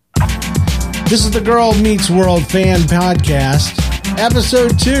This is the Girl Meets World Fan Podcast,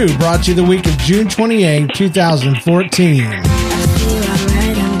 Episode 2, brought to you the week of June 28, 2014. I'm out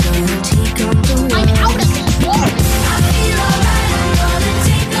of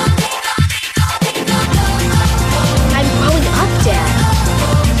this. I'm growing up, Dad.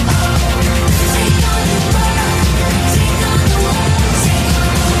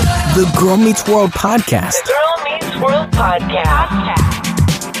 The Girl Meets World Podcast. The Girl Meets World Podcast.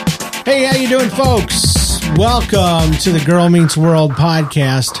 Hey, how you doing, folks? Welcome to the Girl Meets World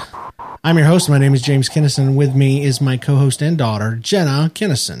Podcast. I'm your host. My name is James Kinnison. With me is my co-host and daughter, Jenna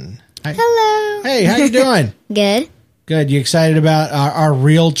Kinnison. Hi. Hello. Hey, how you doing? Good. Good. You excited about our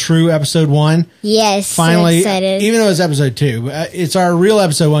real, true episode 1? Yes. Finally, so excited. even though it's episode 2, it's our real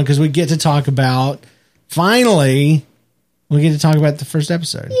episode 1 because we get to talk about, finally, we get to talk about the first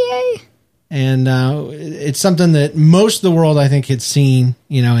episode. Yay. And it's something that most of the world, I think, had seen,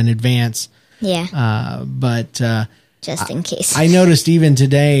 in advance. Yeah. But Just in case. I noticed even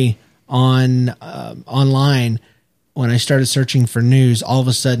today on online, when I started searching for news, all of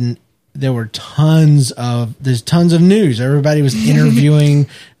a sudden there were tons of news. Everybody was interviewing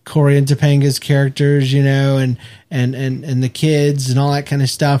Corey and Topanga's characters, and the kids and all that kind of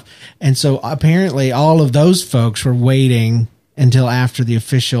stuff. And so apparently all of those folks were waiting until after the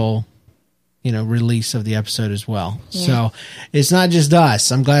official release of the episode as well. Yeah. So it's not just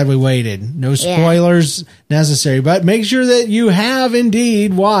us. I'm glad we waited. No spoilers necessary, but make sure that you have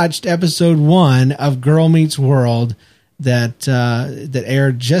indeed watched episode 1 of Girl Meets World that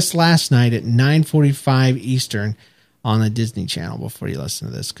aired just last night at 9:45 Eastern on the Disney Channel before you listen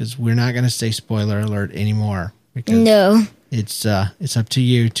to this, because we're not going to say spoiler alert anymore. Because No. it's up to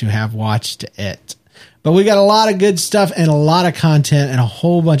you to have watched it. But we got a lot of good stuff and a lot of content and a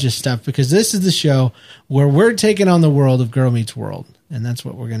whole bunch of stuff, because this is the show where we're taking on the world of Girl Meets World. And that's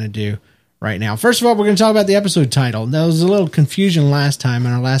what we're going to do right now. First of all, we're going to talk about the episode title. There was a little confusion last time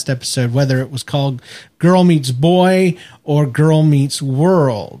in our last episode, whether it was called Girl Meets Boy or Girl Meets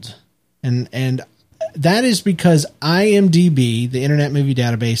World. And that is because IMDb, the Internet Movie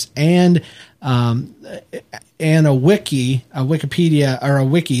Database, and a Wikipedia, or a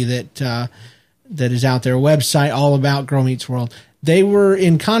wiki that is out there, a website all about Girl Meets World, they were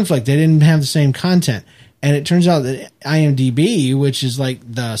in conflict. They didn't have the same content. And it turns out that IMDb, which is like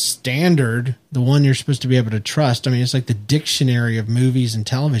the standard, the one you're supposed to be able to trust, I mean, it's like the dictionary of movies and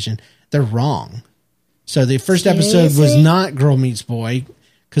television, they're wrong. So the first episode was not Girl Meets Boy,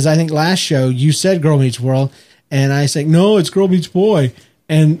 because I think last show you said Girl Meets World, and I said, no, it's Girl Meets Boy.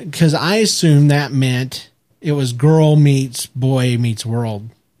 And because I assumed that meant it was Girl Meets Boy Meets World.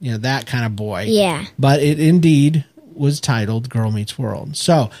 That kind of boy. Yeah. But it indeed was titled Girl Meets World.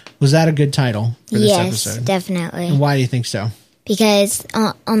 So, was that a good title for this episode? Yes, definitely. And why do you think so? Because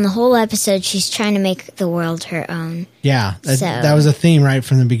on the whole episode, she's trying to make the world her own. Yeah. That was a theme right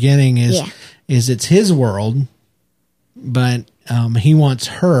from the beginning is it's his world, but he wants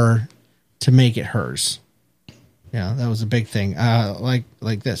her to make it hers. Yeah, that was a big thing.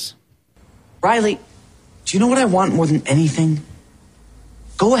 Like this. Riley, do you know what I want more than anything?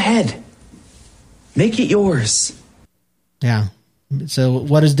 Go ahead. Make it yours. Yeah. So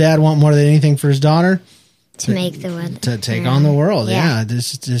what does Dad want more than anything for his daughter? To make the world. To take on the world. Yeah.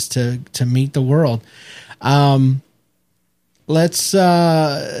 Just to meet the world. I don't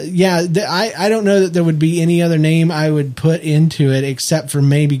know that there would be any other name I would put into it except for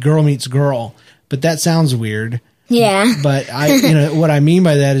maybe Girl Meets Girl, but that sounds weird. Yeah. But what I mean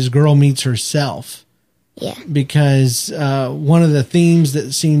by that is Girl Meets Herself. Yeah. Because one of the themes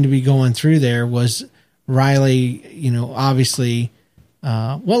that seemed to be going through there was Riley, obviously.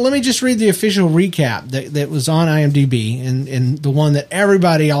 Well, let me just read the official recap that was on IMDb and the one that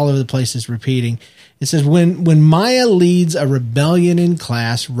everybody all over the place is repeating. It says, when Maya leads a rebellion in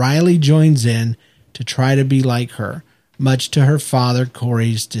class, Riley joins in to try to be like her, much to her father,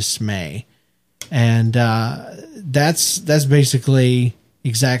 Corey's dismay. And that's basically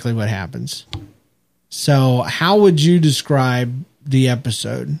exactly what happens. So how would you describe the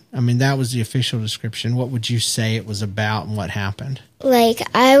episode? I mean, that was the official description. What would you say it was about and what happened? It's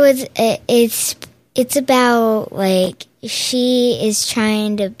about, she is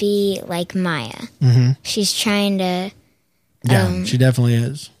trying to be like Maya. Mm-hmm. She's trying to... Yeah, she definitely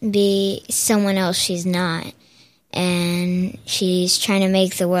is. Be someone else she's not. And she's trying to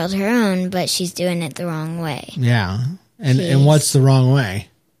make the world her own, but she's doing it the wrong way. Yeah. And what's the wrong way?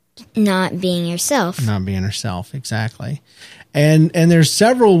 Not being herself. Not being herself, exactly. And there's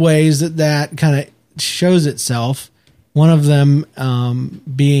several ways that kind of shows itself. One of them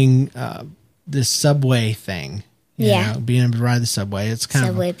being this subway thing. Yeah. being able to ride the subway. It's kind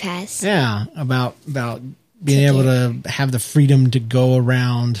Subway pass. about being able to have the freedom to go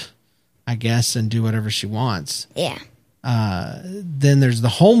around, I guess, and do whatever she wants. Yeah. Then there's the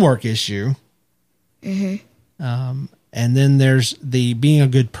homework issue. And then there's the being a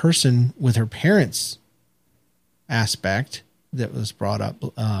good person with her parents aspect that was brought up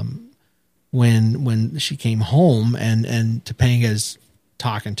when she came home and Topanga's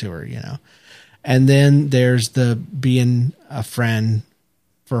talking to her, And then there's the being a friend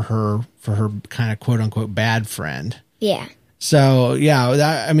for her kind of quote unquote bad friend. Yeah. So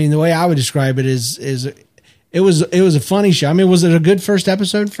the way I would describe it is it was a funny show. I mean, was it a good first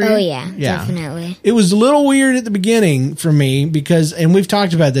episode for you? Oh yeah, definitely. It was a little weird at the beginning for me because, and we've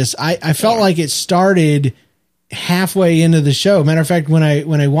talked about this. I felt like it started halfway into the show. Matter of fact, when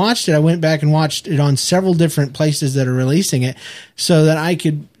I watched it, I went back and watched it on several different places that are releasing it so that I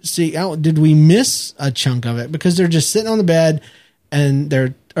could see, did we miss a chunk of it? Because they're just sitting on the bed and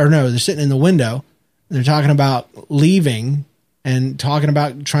they're sitting in the window. And they're talking about leaving and talking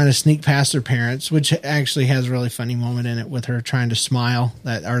about trying to sneak past their parents, which actually has a really funny moment in it with her trying to smile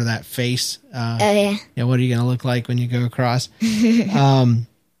that face. Oh yeah. Yeah. What are you going to look like when you go across?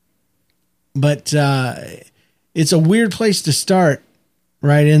 But it's a weird place to start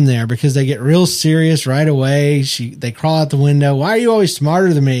right in there because they get real serious right away. They crawl out the window. Why are you always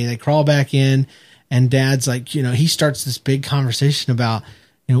smarter than me? They crawl back in and Dad's like, he starts this big conversation about,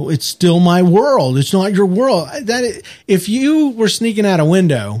 it's still my world. It's not your world. If you were sneaking out a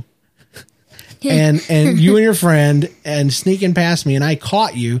window and you and your friend and sneaking past me and I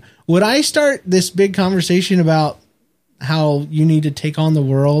caught you, would I start this big conversation about how you need to take on the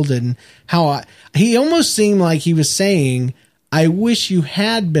world and how he almost seemed like he was saying, I wish you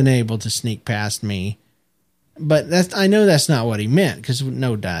had been able to sneak past me. But I know that's not what he meant because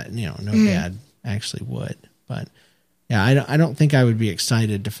no dad actually would. But yeah, I don't think I would be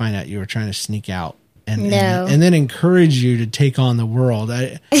excited to find out you were trying to sneak out and then encourage you to take on the world.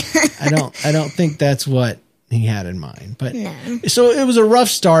 I don't think that's what he had in mind. But so it was a rough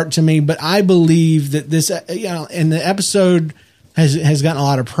start to me, but I believe that this, and the episode has gotten a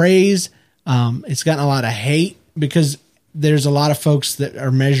lot of praise. It's gotten a lot of hate because there's a lot of folks that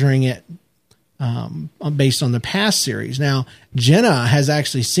are measuring it based on the past series. Now, Jenna has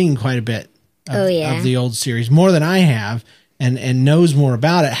actually seen quite a bit of the old series, more than I have, and knows more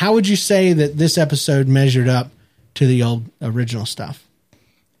about it. How would you say that this episode measured up to the old original stuff?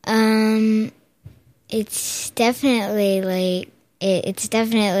 It's definitely it's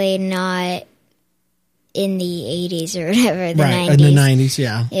definitely not in the 80s or whatever, the 90s. In the 90s,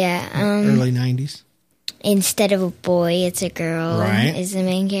 yeah. Yeah. Early 90s. Instead of a boy, it's a girl. Right. Is the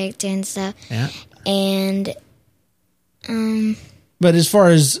main character and stuff. Yeah. And, but as far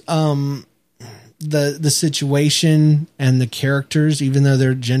as the situation and the characters, even though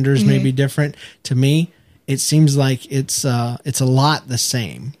their genders may be different, to me, it seems like it's a lot the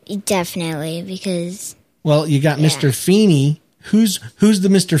same. Definitely, because you got Mr. Feeney. Who's the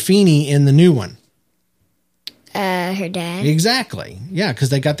Mr. Feeney in the new one? Her dad. Exactly. Yeah, because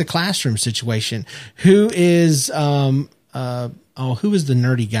they got the classroom situation. Who is who was the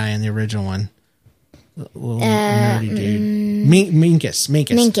nerdy guy in the original one? The little nerdy dude. Minkus.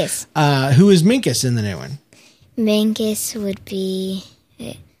 Minkus. Who is Minkus in the new one? Minkus would be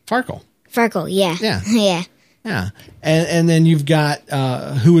Farkle. Farkle, yeah. Yeah. Yeah. Yeah. And then you've got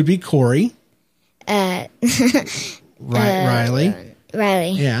who would be Corey? Riley.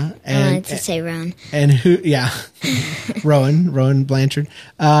 Riley. Yeah. I wanted to say Ron. And who, yeah. Rowan Blanchard.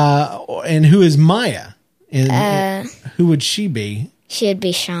 And who is Maya? And who would she be? She would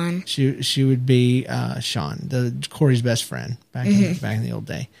be Sean. She would be Sean, Corey's best friend back in the old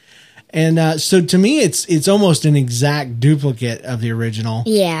day. And so to me, it's almost an exact duplicate of the original.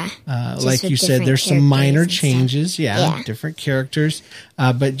 Yeah. Like you said, there's some minor changes. Yeah, different characters.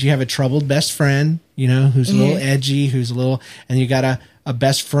 But you have a troubled best friend, who's a little edgy, and you got a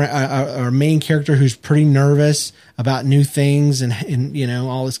best friend, or a main character who's pretty nervous about new things and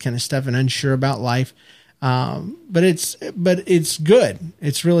all this kind of stuff and unsure about life. But it's good.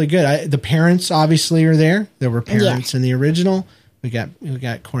 It's really good. The parents obviously are there. There were parents in the original. We got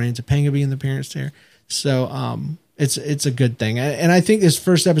Corey and Topanga being the parents there. So, it's a good thing. And I think this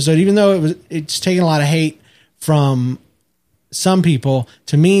first episode, even though it's taken a lot of hate from some people,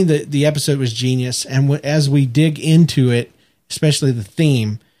 to me, the episode was genius. And as we dig into it, especially the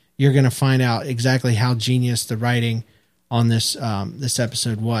theme, you're going to find out exactly how genius the writing on this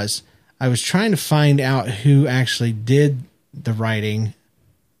episode was. I was trying to find out who actually did the writing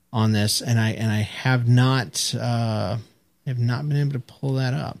on this, and I have not been able to pull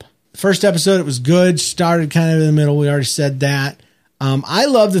that up. First episode, it was good. Started kind of in the middle. We already said that. I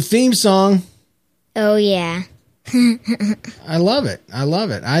love the theme song. Oh, yeah. I love it. I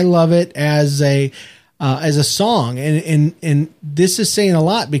love it as a song. And this is saying a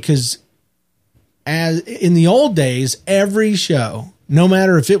lot because as in the old days, every show, no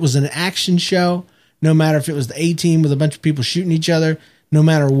matter if it was an action show, no matter if it was the A-Team with a bunch of people shooting each other, no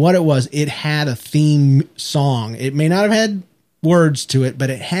matter what it was, it had a theme song. It may not have had words to it, but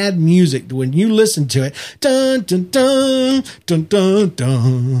it had music. When you listen to it, dun dun dun dun dun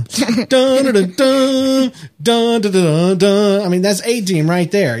dun dun dun dun dun dun dun dun. I mean, that's A-Team right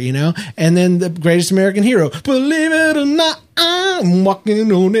there, you know. And then the Greatest American Hero, believe it or not, I'm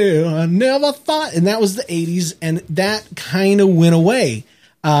walking on air. I never thought, and that was the 80s, and that kind of went away.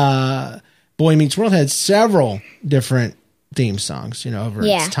 Boy Meets World had several different theme songs, you know, over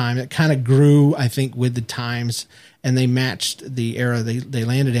its time. It kind of grew, I think, with the times, and they matched the era they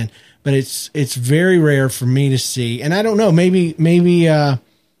landed in. But it's very rare for me to see, and I don't know, maybe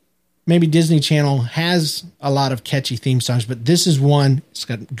Disney Channel has a lot of catchy theme songs, but this is one. It's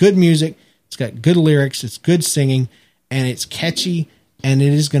got good music, it's got good lyrics, it's good singing, and it's catchy, and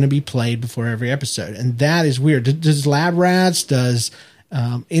it is going to be played before every episode, and that is weird. Does Lab Rats, does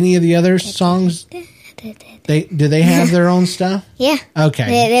any of the other songs? Do they have their own stuff? Yeah. Okay.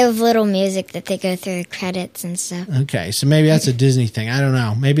 They have little music that they go through the credits and stuff. Okay, so maybe that's a Disney thing. I don't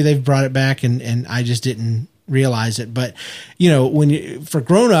know. Maybe they've brought it back and I just didn't realize it. But you know, for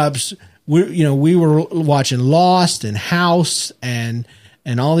grown-ups, we were watching Lost and House and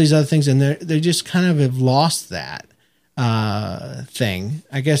all these other things, and they just kind of have lost that thing.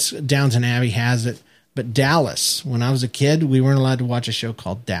 I guess Downton Abbey has it, but Dallas. When I was a kid, we weren't allowed to watch a show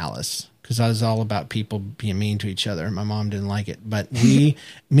called Dallas, because I was all about people being mean to each other. My mom didn't like it. But me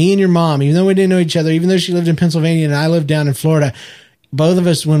and your mom, even though we didn't know each other, even though she lived in Pennsylvania and I lived down in Florida, both of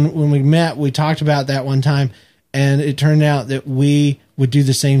us, when we met, we talked about that one time, and it turned out that we would do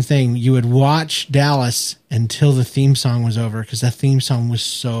the same thing. You would watch Dallas until the theme song was over, because the theme song was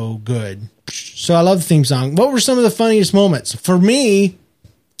so good. So I love the theme song. What were some of the funniest moments? For me,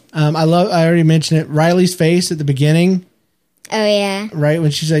 I already mentioned it, Riley's face at the beginning. Oh, yeah. Right,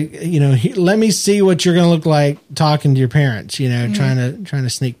 when she's like, you know, let me see what you're going to look like talking to your parents, you know, trying to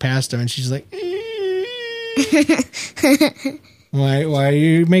sneak past them. And she's like, why are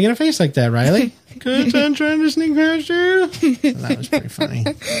you making a face like that, Riley? Because I'm trying to sneak past you. So that was pretty funny.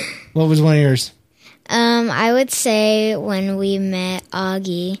 What was one of yours? I would say when we met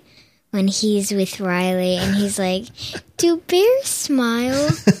Augie, when he's with Riley, and he's like, do bears smile?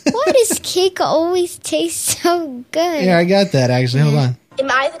 Why does cake always taste so good? Yeah, I got that, actually. Hold on.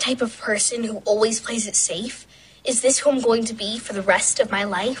 Am I the type of person who always plays it safe? Is this who I'm going to be for the rest of my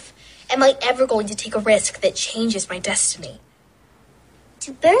life? Am I ever going to take a risk that changes my destiny?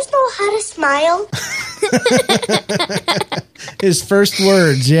 Do bears know how to smile? His first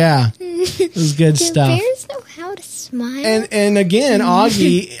words, yeah. It was good stuff. Do bears know how to smile? And again,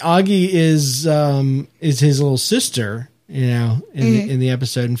 Augie is his little sister, you know, in the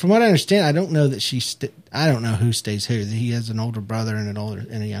episode. And from what I understand, I don't know that I don't know who stays who. He has an older brother and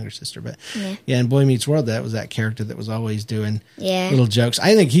a younger sister. But yeah, in Boy Meets World, that was that character that was always doing little jokes.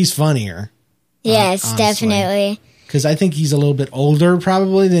 I think he's funnier. Yes, honestly. Definitely. Because I think he's a little bit older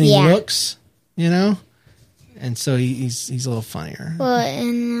probably than he looks, you know? And so he's a little funnier.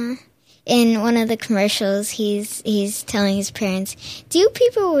 Well, in one of the commercials, he's telling his parents, do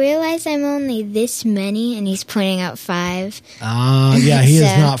people realize I'm only this many? And he's pointing out 5. Yeah, he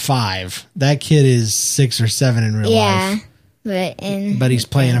is not 5. That kid is 6 or 7 in real life. But he's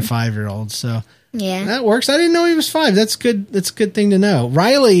playing a 5-year-old, so yeah, that works. I didn't know he was 5. That's good. That's a good thing to know.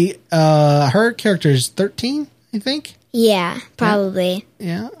 Riley, her character is 13, I think. Yeah, probably.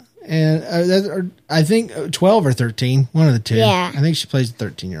 Yeah. And I think 12 or 13, one of the two. Yeah. I think she plays a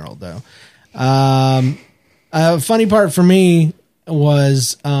 13-year-old, though. Funny part for me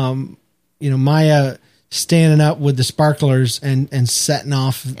was, Maya standing up with the sparklers and setting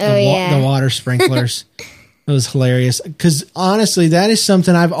off the water sprinklers. It was hilarious. Because, honestly, that is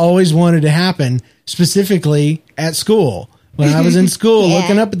something I've always wanted to happen, specifically at school. When I was in school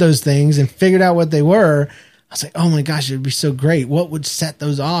looking up at those things and figured out what they were, I was like, oh my gosh, it would be so great. What would set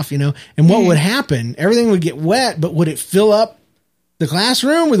those off, you know? And what would happen? Everything would get wet, but would it fill up the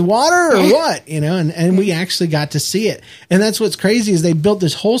classroom with water or what? You know, and we actually got to see it. And that's what's crazy is they built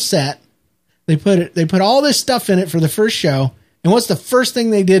this whole set. They put all this stuff in it for the first show. And what's the first thing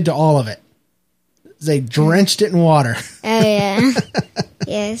they did to all of it? They drenched it in water. Oh, yeah.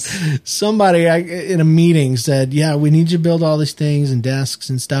 Yes. Somebody in a meeting said, yeah, we need you to build all these things and desks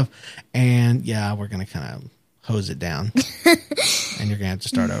and stuff. And yeah, we're going to kind of hose it down, and you're gonna have to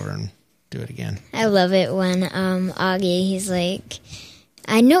start over and do it again. I love it when Augie, he's like,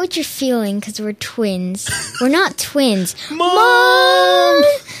 I know what you're feeling because we're twins. We're not twins. Mom!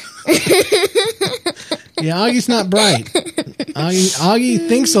 Yeah, Augie's not bright. Augie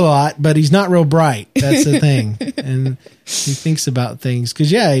thinks a lot, but he's not real bright. That's the thing. And he thinks about things.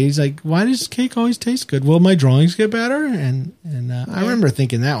 Because, yeah, he's like, why does cake always taste good? Will my drawings get better? And I remember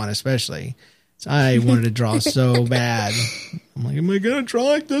thinking that one especially. So I wanted to draw so bad. I'm like, am I going to draw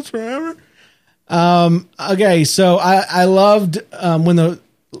like this forever? Okay, so I loved when the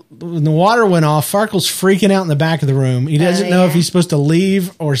water went off. Farkle's freaking out in the back of the room. He doesn't know if he's supposed to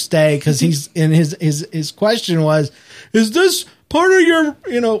leave or stay because he's in his question was, is this part of your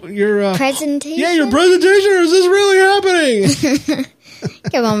presentation? Yeah, your presentation, or is this really happening?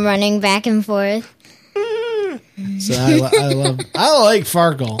 Keep on running back and forth. So I like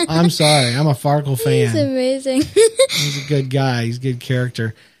Farkle. I'm sorry, I'm a Farkle fan. He's amazing. He's a good guy. He's a good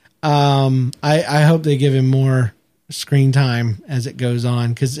character. I hope they give him more screen time as it goes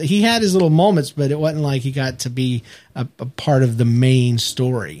on because he had his little moments, but it wasn't like he got to be a part of the main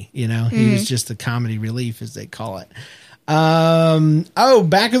story. He was just the comedy relief, as they call it.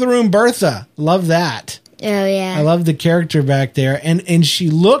 Back of the room, Bertha. Love that. Oh yeah, I love the character back there, and she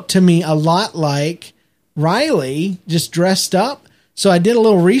looked to me a lot like Riley, just dressed up. So I did a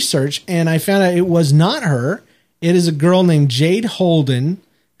little research, and I found out it was not her. It is a girl named Jade Holden,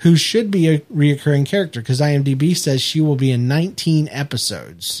 who should be a reoccurring character because IMDb says she will be in 19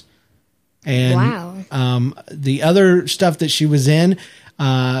 episodes. And wow. The other stuff that she was in,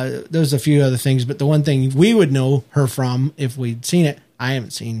 there's a few other things, but the one thing we would know her from if we'd seen it, I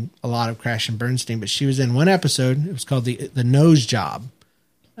haven't seen a lot of Crash and Bernstein, but she was in one episode. It was called the Nose Job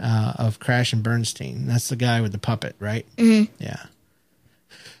of Crash and Bernstein. That's the guy with the puppet, right? Mm-hmm.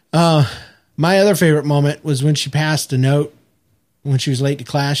 Yeah. My other favorite moment was when she passed a note. When she was late to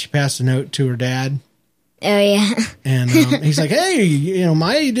class, she passed a note to her dad. Oh, yeah. And he's like, hey,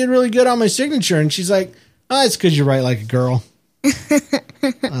 Maya, you did really good on my signature. And she's like, oh, it's because you write like a girl. I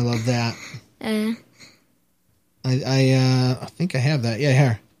love that. I think I have that. Yeah,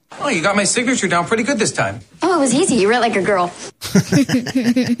 here. Oh, you got my signature down pretty good this time. Oh, it was easy. You wrote like a girl. Oh,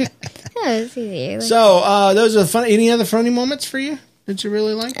 it was easy. So those are fun. Any other funny moments for you that you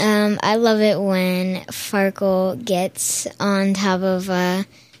really like? I love it when Farkle gets on top of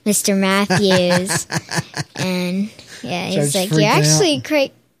Mr. Matthews, and he's like, "You're actually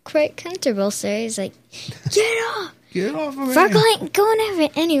quite comfortable, sir." He's like, "Get off! Get off of me! Farkle ain't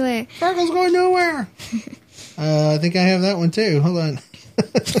going anywhere. Farkle's going nowhere." I think I have that one too. Hold on,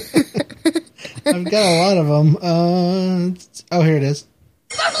 I've got a lot of them. Here it is.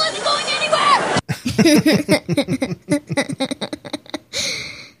 Farkle isn't going anywhere.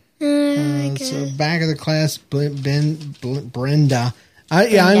 So back of the class, Brenda.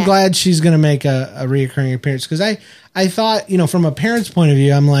 I'm glad she's going to make a reoccurring appearance because I thought, from a parent's point of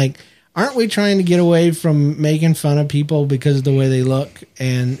view, I'm like, aren't we trying to get away from making fun of people because of the way they look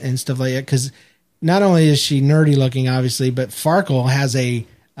and stuff like that? Because not only is she nerdy looking, obviously, but Farkle has a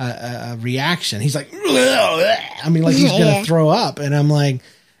reaction. He's like, I mean, like he's going to throw up, and I'm like,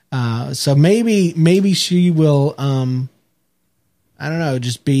 so maybe she will. I don't know,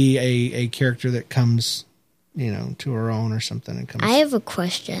 just be a character that comes, to her own or something. And comes. I have a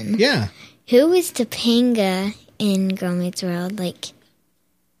question. Yeah. Who is Topanga in Girl Meets World? Like,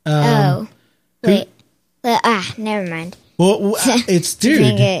 wait. Never mind. Well, it's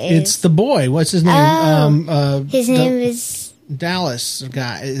dude. It's the boy. What's his name? His name is Dallas. The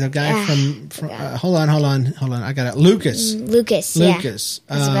guy from hold on. I got it. Lucas. Lucas. Lucas.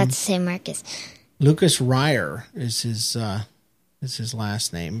 I was about to say Marcus. Lucas Ryer is his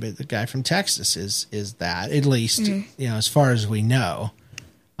last name, but the guy from Texas is that, at least, as far as we know.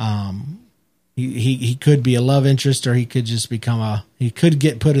 He could be a love interest, or he could just he could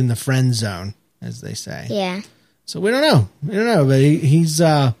get put in the friend zone, as they say. Yeah. So we don't know. But he's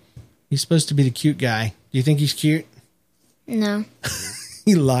supposed to be the cute guy. Do you think he's cute? No.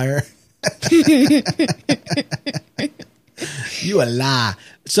 You liar. You a lie.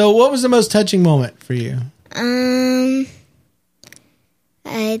 So what was the most touching moment for you?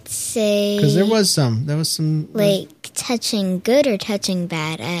 I'd say because there was some like touching good or touching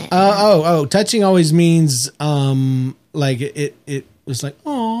bad. Touching always means like it was like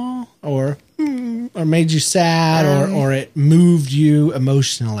oh or made you sad or it moved you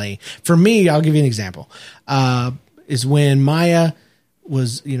emotionally. For me, I'll give you an example. Is when Maya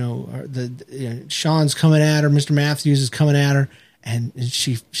was Sean's coming at her, Mr. Matthews is coming at her, and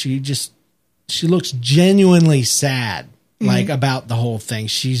she looks genuinely sad. like about the whole thing.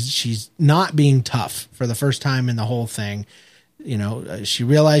 She's not being tough for the first time in the whole thing. You know, she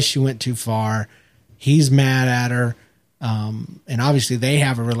realized she went too far. He's mad at her. And obviously they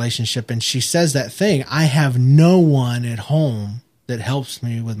have a relationship, and she says that thing, I have no one at home that helps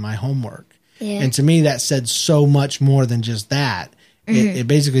me with my homework. Yeah. And to me, that said so much more than just that. It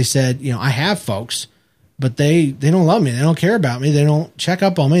basically said, you know, I have folks, but they don't love me. They don't care about me. They don't check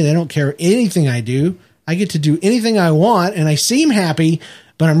up on me. They don't care anything I do. I get to do anything I want, and I seem happy,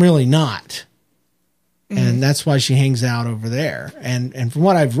 but I'm really not. And that's why she hangs out over there. And from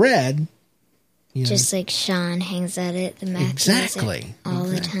what I've read, you know, Just like Sean hangs out at the Matthews all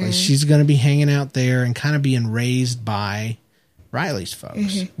the time. she's going to be hanging out there and kind of being raised by Riley's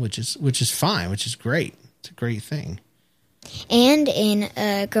folks, which is fine, which is great. It's a great thing. And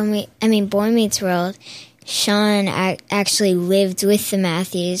in Boy Meets World, Sean actually lived with the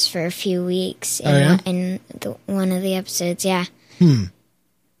Matthews for a few weeks in one of the episodes. Yeah.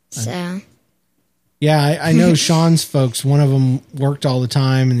 So. Yeah, I know Sean's folks. One of them worked all the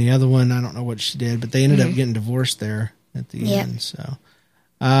time, and the other one, I don't know what she did, but they ended up getting divorced there at the end. So,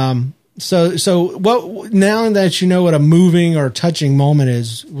 so what? Now that you know what a moving or touching moment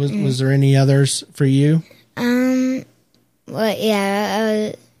is, was there any others for you? Well,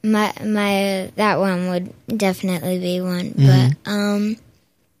 yeah, my that one would definitely be one, but I'm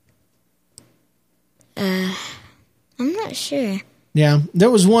not sure. Yeah, there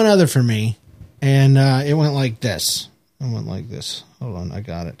was one other for me, and it went like this. It went like this. Hold on, I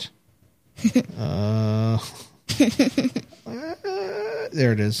got it.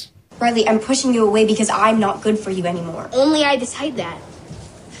 There it is. Riley, I'm pushing you away because I'm not good for you anymore. Only I decide that.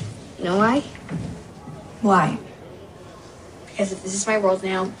 You know why? Why? Because if this is my world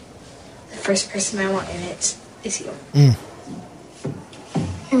now, the first person I want in it is you. You're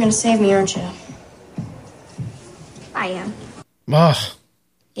gonna save me, aren't you? I am. Oh,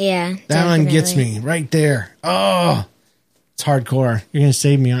 Yeah, that one gets me right there. Oh, it's hardcore. You're going to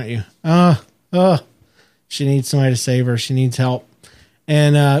save me, aren't you? She needs somebody to save her. She needs help.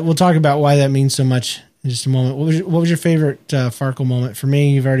 And we'll talk about why that means so much in just a moment. What was your favorite Farkle moment? For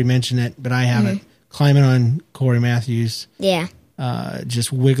me, you've already mentioned it, but I haven't. Climbing on Corey Matthews. Yeah.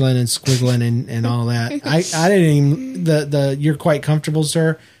 Just wiggling and squiggling and all that. I didn't even, you're quite comfortable,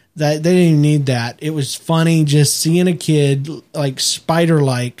 sir. That they didn't even need that. It was funny just seeing a kid like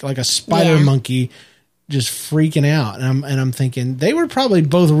spider-like, like a spider monkey, just freaking out. And I'm thinking they were probably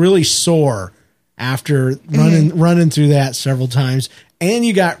both really sore after running through that several times. And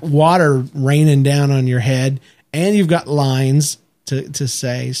you got water raining down on your head, and you've got lines to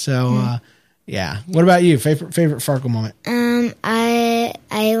say. So yeah. What about you? Favorite Farkle moment?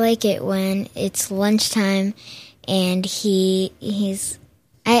 I like it when it's lunchtime and he's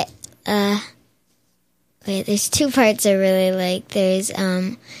there's two parts I really like. There's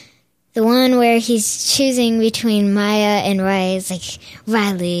the one where he's choosing between Maya and Riley. It's like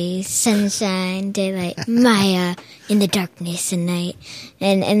Riley, sunshine, daylight, Maya in the darkness and night.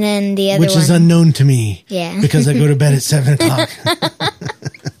 And then the other which is unknown to me. Yeah. Because I go to bed at 7:00.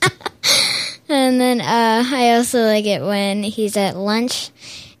 And then I also like it when he's at lunch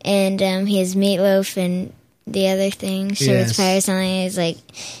and he has meatloaf and the other thing, Sherwood's pie or something. He's like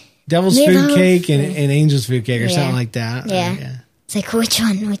Devil's food cake and Angel's food cake or something like that. Yeah. It's like, which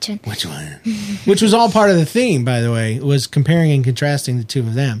one? Which was all part of the theme, by the way, was comparing and contrasting the two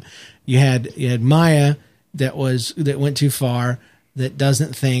of them. You had Maya that went too far, that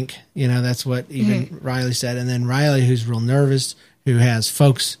doesn't think, that's what even Riley said. And then Riley, who's real nervous, who has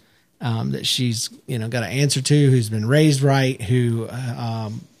folks that she's, got to answer to, who's been raised right, who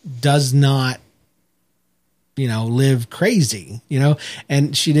does not, live crazy,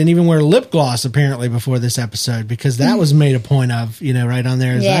 and she didn't even wear lip gloss apparently before this episode because that was made a point of, right on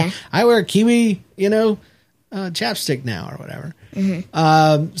there. Yeah. I wear kiwi, chapstick now or whatever.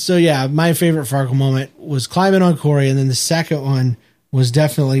 So yeah, my favorite Farkle moment was climbing on Corey. And then the second one was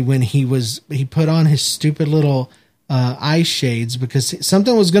definitely when he put on his stupid little eye shades because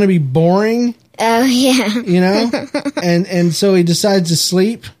something was going to be boring. Oh yeah. And so he decides to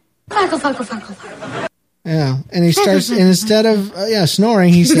sleep. Farkle. Yeah, and he starts, and instead of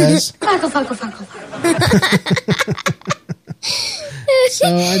snoring, he says, Farkle. So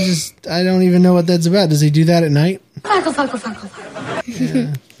I don't even know what that's about. Does he do that at night? Farkle.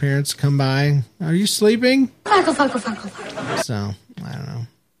 Yeah, parents come by. Are you sleeping? Farkle. So, I don't know.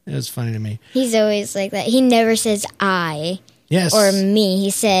 It was funny to me. He's always like that. He never says I. Yes. Or me.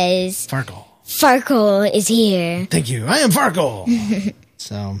 He says Farkle. Farkle is here. Thank you. I am Farkle.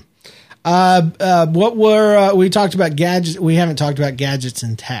 So, What were we talked about gadgets? We haven't talked about gadgets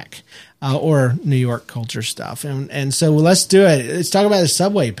and tech or New York culture stuff, and so let's do it. Let's talk about the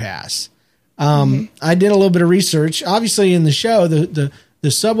subway pass. I did a little bit of research. Obviously, in the show,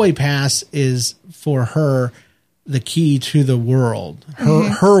 the subway pass is for her the key to the world,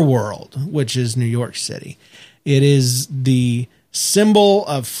 her world, which is New York City. It is the symbol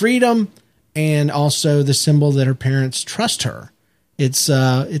of freedom and also the symbol that her parents trust her. It's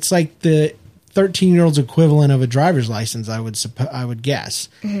like the 13-year-old's equivalent of a driver's license, I would guess.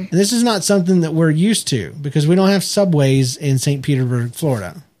 And this is not something that we're used to because we don't have subways in St. Petersburg,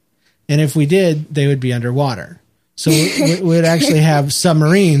 Florida. And if we did, they would be underwater. So we would actually have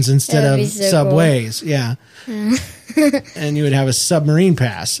submarines instead of subways. Cool. Yeah. And you would have a submarine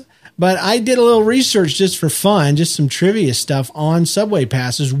pass. But I did a little research just for fun, just some trivia stuff on subway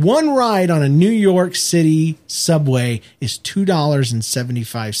passes. One ride on a New York City subway is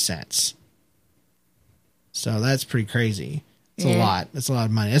 $2.75. So that's pretty crazy. It's a lot. That's a lot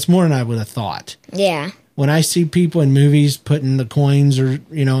of money. That's more than I would have thought. Yeah. When I see people in movies putting the coins or,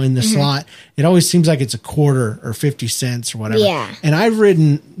 in the slot, it always seems like it's a quarter or 50 cents or whatever. Yeah. And I've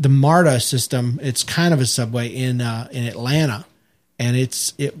ridden the MARTA system. It's kind of a subway in Atlanta. And it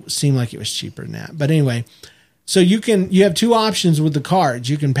seemed like it was cheaper than that. But anyway, so you have two options with the cards.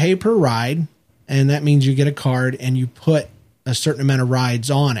 You can pay per ride, and that means you get a card and you put a certain amount of rides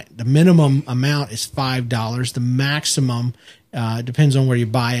on it. The minimum amount is $5. The maximum, depends on where you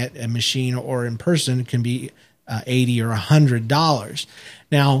buy it, a machine or in person, it can be $80 or $100.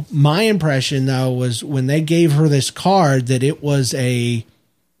 Now, my impression though was when they gave her this card that it was a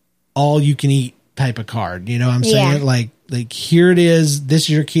all you can eat type of card. You know what I'm saying? Yeah. Like here it is. This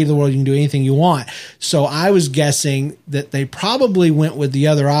is your key to the world. You can do anything you want. So I was guessing that they probably went with the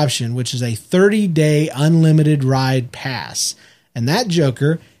other option, which is a 30-day unlimited ride pass. And that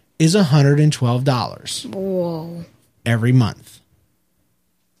joker is $112. Whoa. Every month.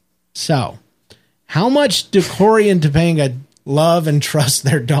 So how much do Corey and Topanga love and trust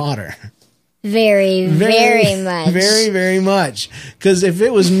their daughter? Very, very much. Very, very much. Because if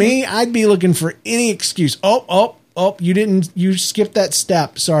it was me, I'd be looking for any excuse. Oh, you skipped that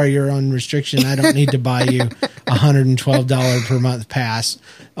step. Sorry, you're on restriction. I don't need to buy you $112 per month pass.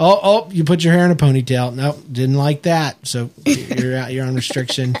 Oh, you put your hair in a ponytail. Nope, didn't like that. So you're out. You're on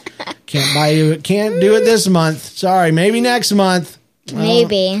restriction. Can't buy you. Can't do it this month. Sorry, maybe next month.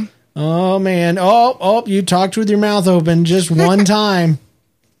 Maybe. Oh man. Oh, you talked with your mouth open just one time.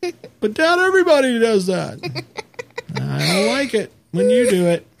 But not everybody does that. I don't like it when you do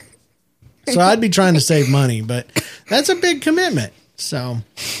it. So I'd be trying to save money, but that's a big commitment. So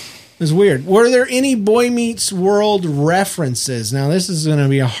it's weird. Were there any Boy Meets World references? Now, this is going to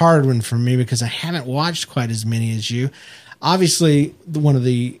be a hard one for me because I haven't watched quite as many as you. Obviously, one of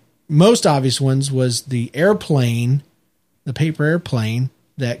the most obvious ones was the airplane, the paper airplane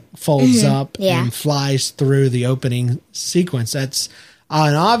that folds up and flies through the opening sequence. That's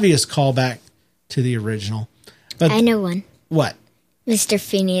an obvious callback to the original. But I know one. What? Mr.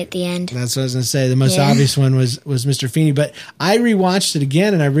 Feeney at the end. That's what I was going to say. The most obvious one was Mr. Feeney. But I rewatched it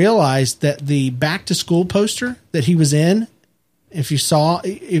again, and I realized that the back-to-school poster that he was in, if you saw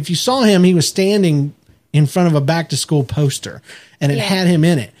him, he was standing in front of a back-to-school poster, and it had him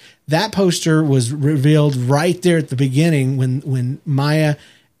in it. That poster was revealed right there at the beginning when Maya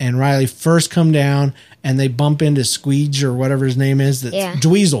and Riley first come down, and they bump into Squeege or whatever his name is,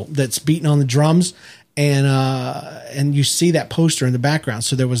 Dweezil, that's beating on the drums. And you see that poster in the background.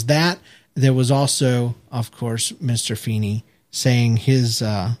 So there was that. There was also, of course, Mr. Feeney saying his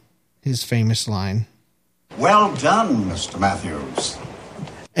famous line. Well done, Mr. Matthews.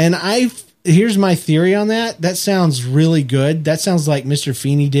 And here's my theory on that. That sounds really good. That sounds like Mr.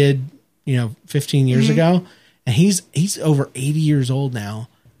 Feeney did, 15 years ago. And he's over 80 years old now.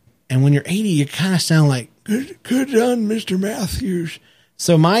 And when you're 80, you kind of sound like, good done, Mr. Matthews.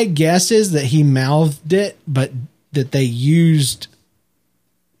 So my guess is that he mouthed it, but that they used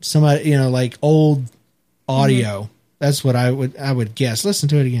somebody, like old audio. That's what I would guess. Listen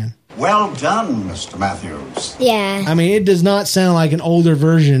to it again. Well done, Mr. Matthews. Yeah. I mean, it does not sound like an older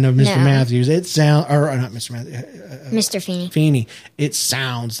version of Mr. Matthews. It not Mr. Matthews. Mr. Feeney. Feeney. It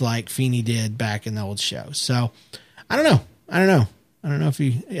sounds like Feeney did back in the old show. So I don't know. I don't know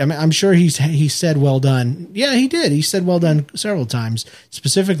if I'm sure he said well done. Yeah, he did. He said well done several times,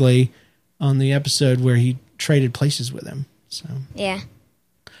 specifically on the episode where he traded places with him. So yeah.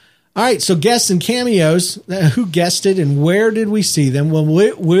 All right, so guests and cameos. Who guested and where did we see them? Well,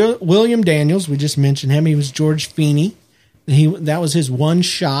 William Daniels, we just mentioned him. He was George Feeney. That was his one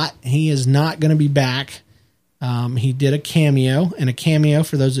shot. He is not going to be back He did a cameo, and a cameo,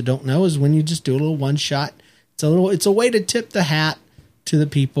 for those that don't know, is when you just do a little one shot. It's a way to tip the hat to the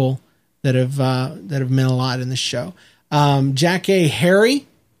people that have meant a lot in the show. Jackée Harry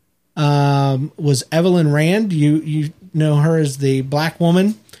was Evelyn Rand. You know her as the black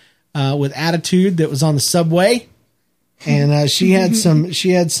woman with attitude that was on the subway, and she had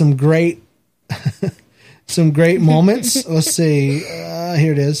some great moments. Let's see,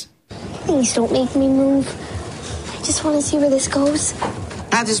 here it is. Please don't make me move. I just want to see where this goes.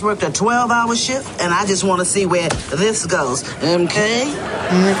 I just worked a 12-hour shift, and I just want to see where this goes. Okay?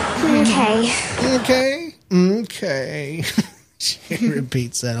 Okay. She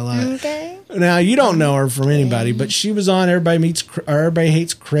repeats that a lot. Okay. Now, you don't know her from anybody, but she was on Everybody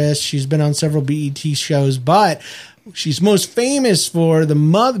Hates Chris. She's been on several BET shows, but she's most famous for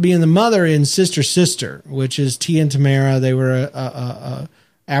being the mother in Sister Sister, which is Tia and Tamara. They were a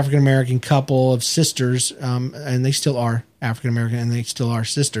African-American couple of sisters, and they still are African-American, and they still are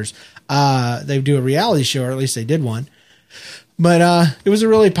sisters. They do a reality show, or at least they did one. But it was a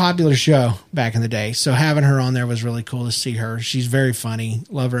really popular show back in the day, so having her on there was really cool to see her. She's very funny,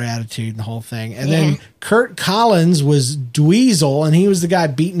 love her attitude and the whole thing. And then Kurt Collins was Dweezil, and he was the guy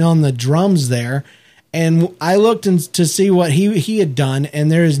beating on the drums there. And I looked to see what he had done,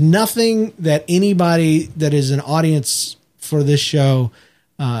 and there is nothing that anybody that is an audience for this show,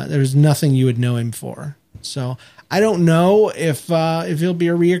 there's nothing you would know him for. So I don't know if he'll be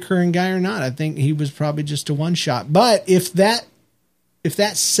a reoccurring guy or not. I think he was probably just a one shot. But if that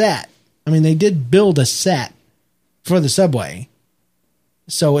set, I mean, they did build a set for the subway.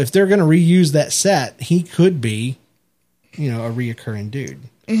 So if they're going to reuse that set, he could be, a reoccurring dude.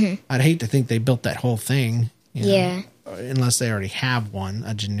 Mm-hmm. I'd hate to think they built that whole thing. Unless they already have one,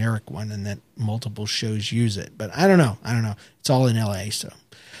 a generic one, and that multiple shows use it. But I don't know. It's all in LA. So,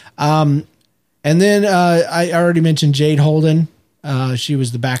 and then I already mentioned Jade Holden. She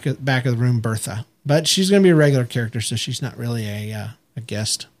was the back of the room Bertha, but she's going to be a regular character, so she's not really a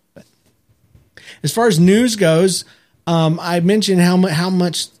guest. But as far as news goes, I mentioned how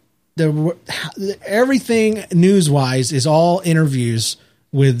much everything news wise is all interviews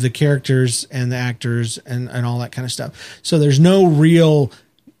with the characters and the actors and all that kind of stuff. So there's no real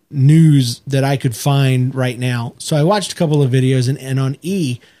news that I could find right now. So I watched a couple of videos, and on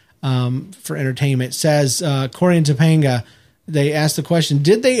E! For entertainment, says Corey and Topanga, they asked the question,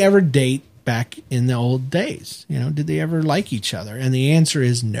 did they ever date back in the old days? Did they ever like each other? And the answer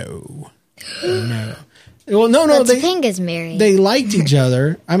is no. No. Well, no. Well, Topanga's married. They liked each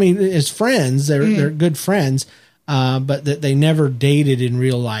other. I mean, as friends, they're good friends, but they never dated in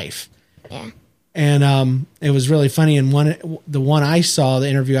real life. Yeah. And it was really funny. And the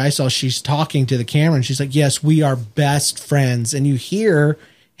interview I saw, she's talking to the camera, and she's like, yes, we are best friends. And you hear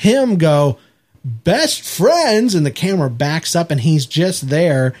him go, best friends, and the camera backs up, and he's just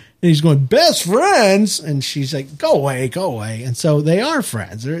there, and he's going, best friends, and she's like, go away. And so they are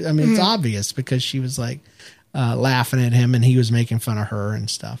friends. It's obvious, because she was like laughing at him, and he was making fun of her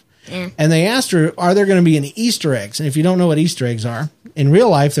and stuff. And they asked her, are there going to be any Easter eggs? And if you don't know what Easter eggs are, in real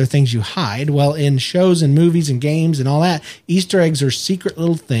life, they're things you hide. Well, in shows and movies and games and all that, Easter eggs are secret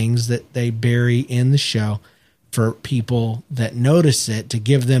little things that they bury in the show for people that notice it, to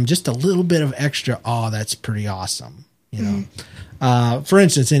give them just a little bit of extra, that's pretty awesome. For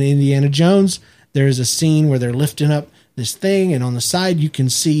instance, in Indiana Jones, there's a scene where they're lifting up this thing, and on the side you can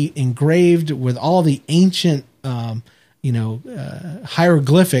see engraved with all the ancient,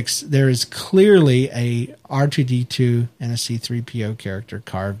 hieroglyphics. There is clearly a R2-D2 and a C-3PO character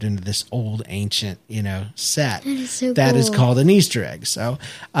carved into this old ancient, set. That is called an Easter egg. So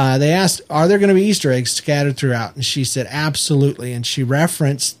they asked, are there going to be Easter eggs scattered throughout? And she said, absolutely. And she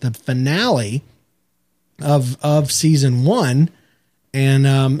referenced the finale of season 1.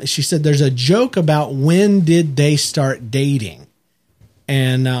 And she said, there's a joke about when did they start dating?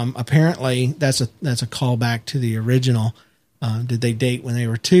 And apparently that's a callback to the original. Did they date when they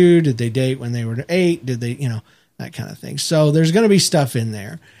were 2? Did they date when they were 8? Did they, that kind of thing. So there's going to be stuff in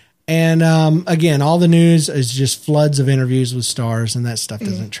there. And again, all the news is just floods of interviews with stars, and that stuff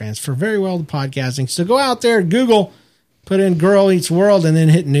doesn't transfer very well to podcasting. So go out there, Google, put in Girl Eats World, and then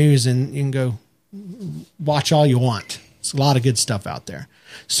hit news, and you can go watch all you want. It's a lot of good stuff out there.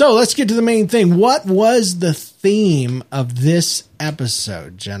 So let's get to the main thing. What was the theme of this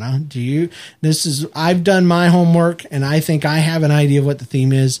episode, Jenna? I've done my homework, and I think I have an idea of what the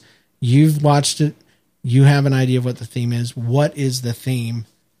theme is. You've watched it. You have an idea of what the theme is. What is the theme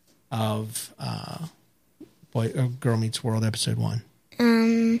of Girl Meets World episode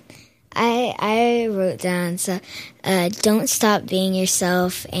 1? I wrote down, so don't stop being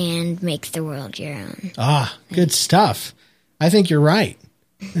yourself and make the world your own. Ah, good stuff. I think you're right.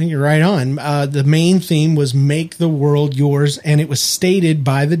 I think you're right on. The main theme was make the world yours, and it was stated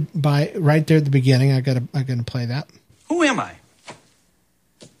by right there at the beginning. I'm gonna play that. Who am I?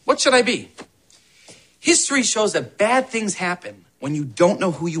 What should I be? History shows that bad things happen when you don't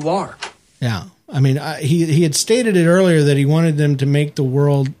know who you are. Yeah. I mean, he had stated it earlier that he wanted them to make the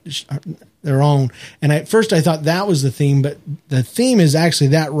world their own. And at first I thought that was the theme, but the theme is actually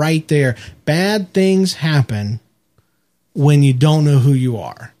that right there. Bad things happen when you don't know who you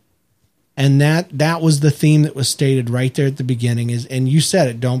are. And that was the theme that was stated right there at the beginning and you said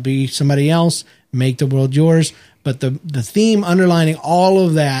it, don't be somebody else, make the world yours. But the theme underlining all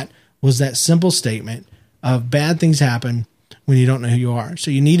of that was that simple statement of bad things happen when you don't know who you are.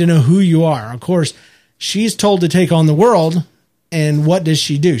 So you need to know who you are. Of course, she's told to take on the world. And what does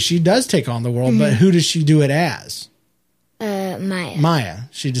she do? She does take on the world, but who does she do it as? Maya. Maya.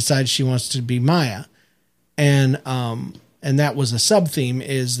 She decides she wants to be Maya. And that was a sub-theme,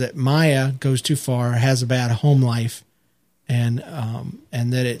 is that Maya goes too far, has a bad home life, and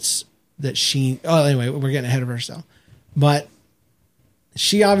that she... Oh, anyway, we're getting ahead of ourselves. But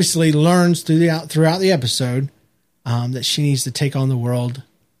she obviously learns throughout the episode that she needs to take on the world,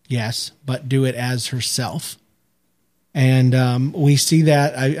 yes, but do it as herself. And we see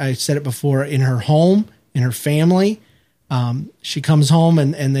that, I said it before, in her home, in her family. She comes home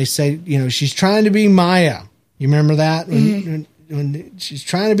and they say, she's trying to be Maya. You remember that? When she's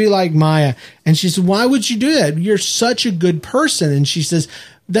trying to be like Maya. And she said, why would you do that? You're such a good person. And she says,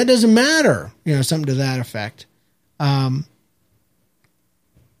 that doesn't matter. Something to that effect. And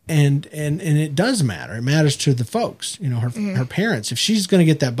it does matter. It matters to the folks, her parents. If she's going to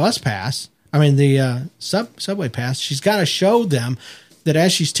get that bus pass, the subway pass, she's got to show them that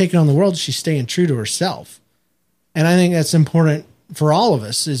as she's taking on the world, she's staying true to herself. And I think that's important for all of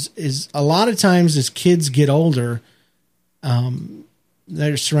us is a lot of times as kids get older,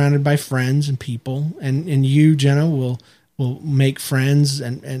 they're surrounded by friends and people, and you, Jenna, will make friends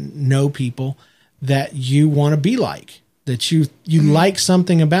and know people that you want to be like, that you like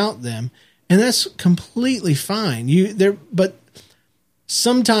something about them, and that's completely fine. But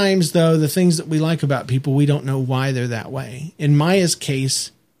sometimes though, the things that we like about people, we don't know why they're that way. In Maya's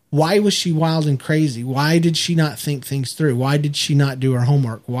case, why was she wild and crazy? Why did she not think things through? Why did she not do her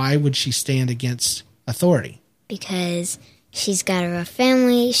homework? Why would she stand against authority? Because she's got a rough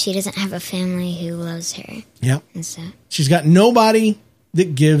family. She doesn't have a family who loves her. Yep. And so she's got nobody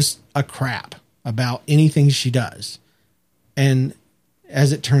that gives a crap about anything she does. And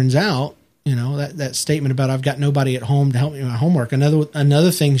as it turns out, that statement about I've got nobody at home to help me with my homework.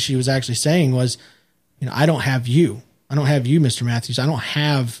 Another thing she was actually saying was, I don't have you. I don't have you, Mr. Matthews. I don't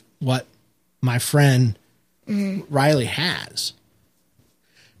have what my friend Riley has.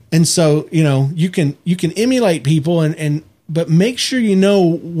 And so, you can emulate people but make sure you know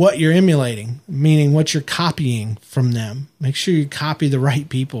what you're emulating, meaning what you're copying from them. Make sure you copy the right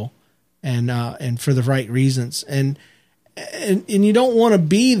people and for the right reasons. And you don't want to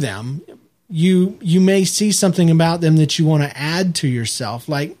be them. You may see something about them that you want to add to yourself.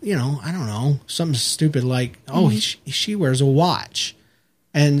 Like, I don't know, something stupid like, she wears a watch.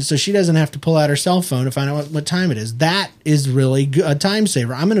 And so she doesn't have to pull out her cell phone to find out what time it is. That is really a time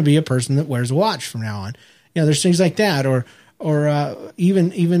saver. I'm going to be a person that wears a watch from now on. There's things like that. Or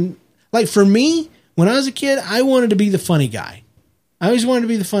even like for me, when I was a kid, I wanted to be the funny guy. I always wanted to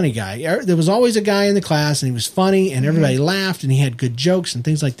be the funny guy. There was always a guy in the class and he was funny and everybody laughed and he had good jokes and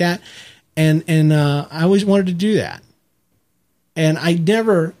things like that. And I always wanted to do that. And I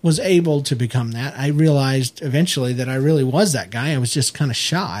never was able to become that. I realized eventually that I really was that guy. I was just kind of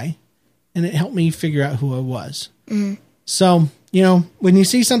shy, and it helped me figure out who I was. Mm-hmm. So, when you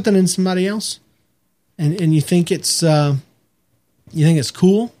see something in somebody else and you think it's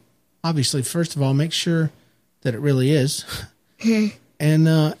cool, obviously, first of all, make sure that it really is. Mm-hmm.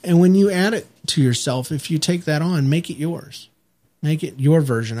 And when you add it to yourself, if you take that on, make it yours. Make it your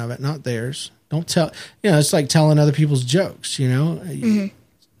version of it, not theirs. Don't tell, it's like telling other people's jokes, like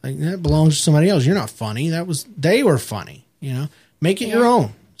that belongs to somebody else. You're not funny. They were funny, make it your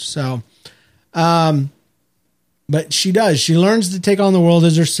own. So, but she does, she learns to take on the world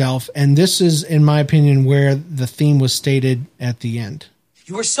as herself. And this is, in my opinion, where the theme was stated at the end.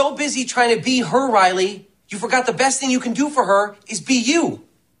 You were so busy trying to be her, Riley. You forgot the best thing you can do for her is be you.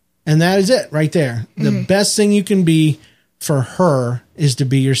 And that is it right there. The best thing you can be for her is to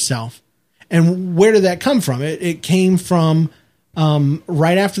be yourself. And where did that come from? It came from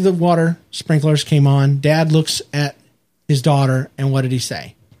right after the water sprinklers came on. Dad looks at his daughter, and what did he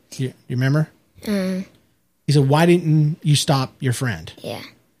say? You remember? He said, why didn't you stop your friend? Yeah.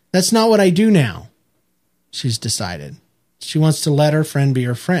 That's not what I do now, she's decided. She wants to let her friend be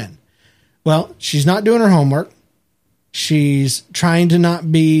her friend. Well, she's not doing her homework. She's trying to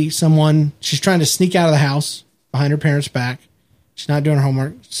not be someone. She's trying to sneak out of the house behind her parents' back. She's not doing her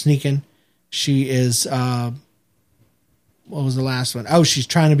homework, sneaking. She is, what was the last one? Oh, she's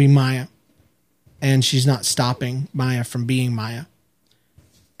trying to be Maya. And she's not stopping Maya from being Maya.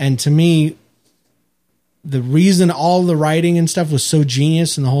 And to me, the reason all the writing and stuff was so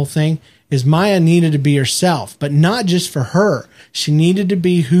genius in the whole thing is Maya needed to be herself, but not just for her. She needed to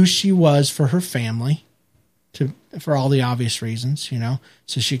be who she was for her family, for all the obvious reasons, you know,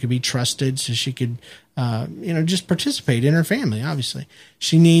 so she could be trusted, so she could, just participate in her family, obviously.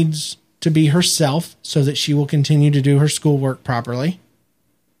 She needs to be herself so that she will continue to do her schoolwork properly.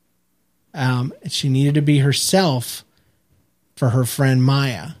 She needed to be herself for her friend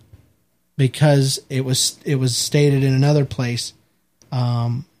Maya, because it was stated in another place,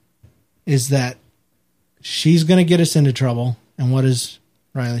 is that she's going to get us into trouble. And what does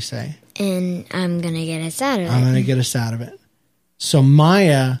Riley say? And I'm going to get us out of it. I'm going to get us out of it. So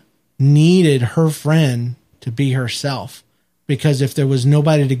Maya needed her friend to be herself, because if there was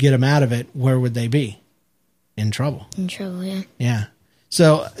nobody to get them out of it, where would they be? In trouble. In trouble, yeah. Yeah.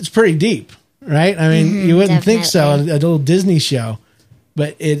 So it's pretty deep, right? I mean, you wouldn't think so. A little Disney show,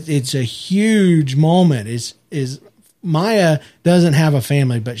 but it's a huge moment. Is Maya doesn't have a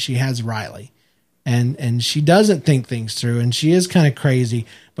family, but she has Riley, and she doesn't think things through, and she is kind of crazy.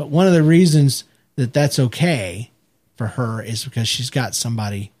 But one of the reasons that that's okay for her is because she's got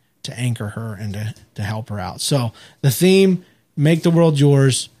somebody to anchor her and to help her out. So the theme, make the world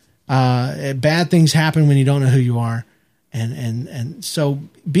yours. Bad things happen when you don't know who you are. And so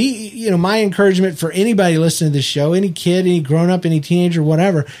be, my encouragement for anybody listening to this show, any kid, any grown up, any teenager,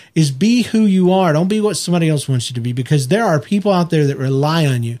 whatever, is be who you are. Don't be what somebody else wants you to be, because there are people out there that rely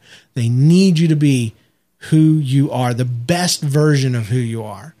on you. They need you to be who you are, the best version of who you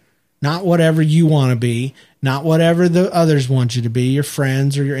are, not whatever you want to be, not whatever the others want you to be, your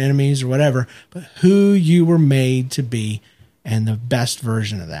friends or your enemies or whatever, but who you were made to be and the best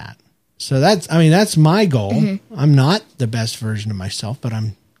version of that. So that's my goal. Mm-hmm. I'm not the best version of myself, but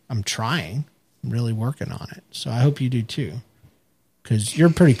I'm trying. I'm really working on it. So I hope you do too, because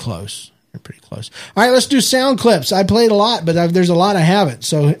you're pretty close. You're pretty close. All right, let's do sound clips. I played a lot, but there's a lot I haven't.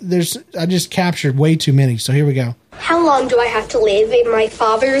 So I just captured way too many. So here we go. How long do I have to live in my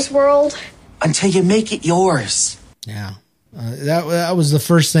father's world? Until you make it yours. Yeah, that was the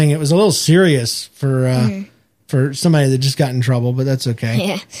first thing. It was a little serious for somebody that just got in trouble, but that's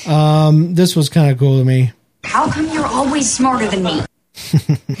okay. Yeah. This was kind of cool to me. How come you're always smarter than me?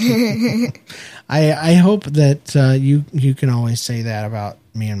 I hope that you can always say that about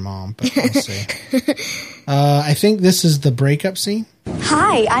me and Mom, but we'll see. I think this is the breakup scene.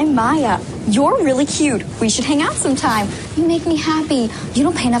 Hi, I'm Maya. You're really cute. We should hang out sometime. You make me happy. You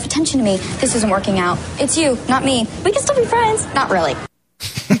don't pay enough attention to me. This isn't working out. It's you, not me. We can still be friends. Not really.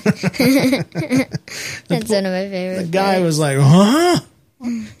 That's one of my favorites. The guy was like, huh?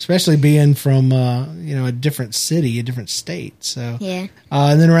 Especially being from a different city, a different state. So yeah.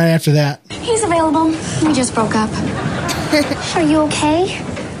 And then right after that, he's available. We just broke up. Are you okay?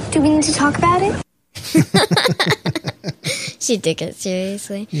 Do we need to talk about it? She took it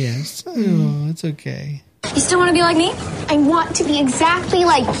seriously. Yes. Oh, it's okay. You still want to be like me? I want to be exactly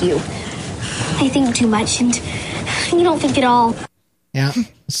like you. I think too much, and you don't think at all. Yeah.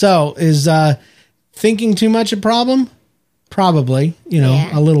 So is thinking too much a problem? Probably,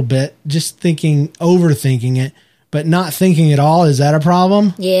 a little bit. Just overthinking it, but not thinking at all. Is that a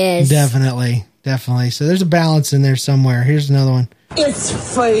problem? Yes. Definitely. So there's a balance in there somewhere. Here's another one.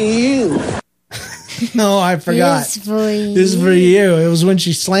 It's for you. No, I forgot. It's for you. This is for you. It was when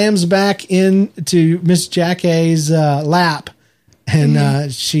she slams back into Miss Jackie's lap,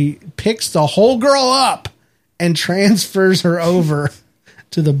 and she picks the whole girl up and transfers her over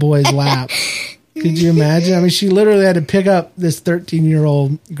to the boy's lap. Could you imagine? I mean, she literally had to pick up this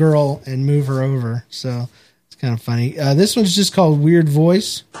 13-year-old girl and move her over. So it's kind of funny. This one's just called Weird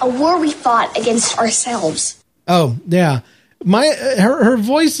Voice. A war we fought against ourselves. Oh, yeah. Her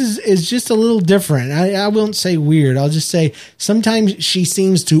voice is just a little different. I won't say weird. I'll just say sometimes she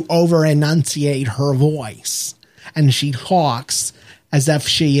seems to over enunciate her voice, and she talks as if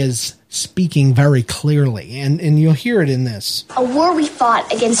she is speaking very clearly, and you'll hear it in this. A war we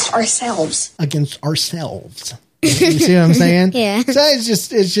fought against ourselves. Against ourselves. You see what I'm saying? Yeah. So it's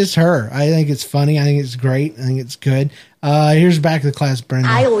just her. I think it's funny. I think it's great. I think it's good. Here's Back of the Class Brenda.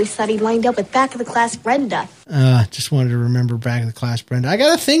 I always thought he lined up with Back of the Class Brenda. Just wanted to remember Back of the Class Brenda. I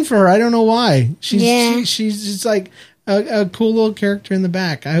got a thing for her. I don't know why. She's just like a cool little character in the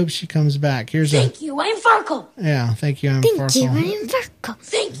back. I hope she comes back. Thank you, I'm Farkle. Yeah, thank you, I'm Farkle. Thank you, I'm Farkle.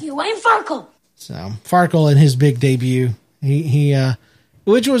 Thank you, I'm Farkle. So Farkle in his big debut, he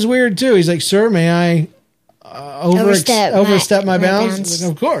which was weird too. He's like, "Sir, may I overstep my bounds?"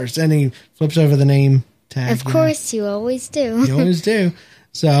 Like, of course. And he flips over the name tag. Of course, you always do. You always do.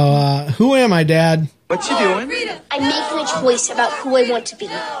 So, who am I, Dad? What you doing? I'm making a choice about who I want to be,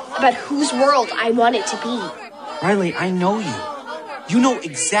 about whose world I want it to be. Riley, I know you. You know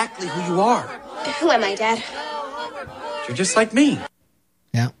exactly who you are. Who am I, Dad? You're just like me.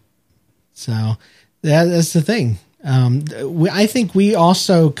 Yeah. So that's the thing. I think we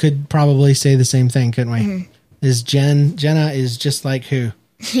also could probably say the same thing, couldn't we? Mm-hmm. Jenna is just like who?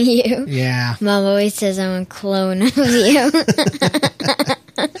 You. Yeah. Mom always says I'm a clone of you.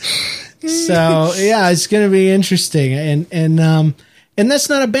 So yeah, it's going to be interesting, and that's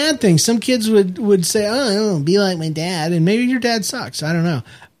not a bad thing. Some kids would say, "Oh, I don't be like my dad," and maybe your dad sucks. I don't know,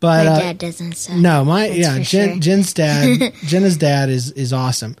 but my dad doesn't suck. No, Jenna's dad is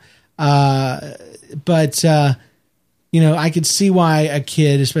awesome. But I could see why a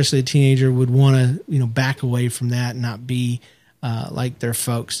kid, especially a teenager, would want to back away from that and not be like their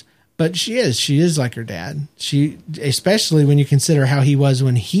folks. But she is like her dad. She, especially when you consider how he was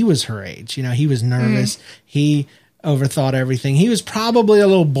when he was her age. He was nervous. He overthought everything. He was probably a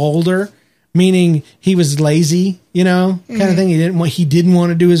little bolder, meaning he was lazy, kind of thing. He didn't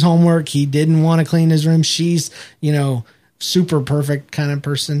want to do his homework. He didn't want to clean his room. She's, super perfect kind of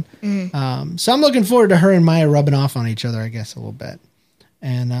person. So I'm looking forward to her and Maya rubbing off on each other, I guess, a little bit.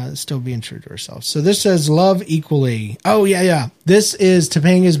 And still being true to herself. So this says love equally. Oh, yeah. This is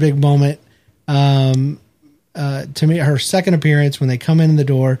Topanga's big moment. To me, her second appearance when they come in the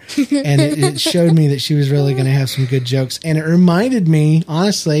door, and it showed me that she was really going to have some good jokes. And it reminded me,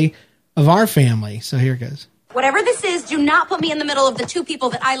 honestly, of our family. So here it goes. Whatever this is, do not put me in the middle of the two people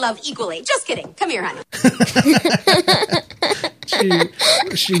that I love equally. Just kidding. Come here, honey.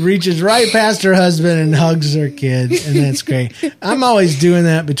 She reaches right past her husband and hugs her kid, and that's great. I'm always doing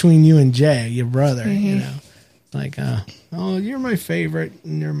that between you and Jay, your brother. Like, oh, you're my favorite,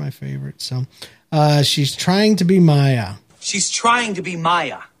 and you're my favorite. So, she's trying to be Maya. She's trying to be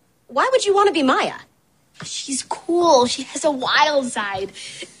Maya. Why would you want to be Maya? She's cool. She has a wild side.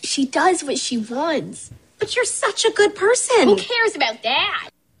 She does what she wants. But you're such a good person. Who cares about that?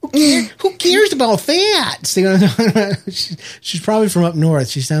 Who cares about that? She's probably from up north.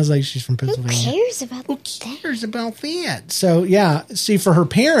 She sounds like she's from Pennsylvania. Who cares about that? So, yeah. See, for her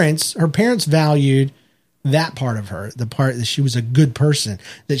parents valued that part of her, the part that she was a good person,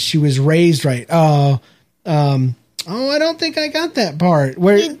 that she was raised right. I don't think I got that part.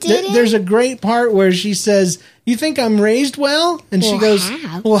 Where there's a great part where she says, "You think I'm raised well?" And she goes,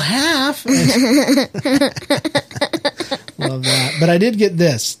 "Well, half." Love that. But I did get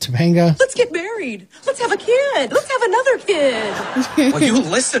this, Topanga. Let's get married. Let's have a kid. Let's have another kid. Well, you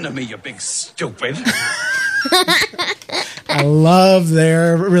listen to me, you big stupid. I love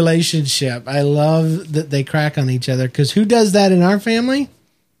their relationship. I love that they crack on each other, because who does that in our family?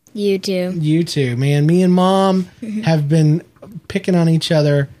 You two. You two, man. Me and Mom have been picking on each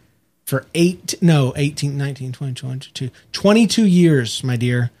other for 18, 19, 20, 22 years, my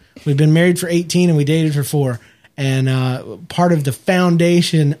dear. We've been married for 18 and we dated for 4. And part of the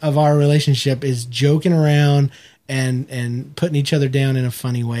foundation of our relationship is joking around and putting each other down in a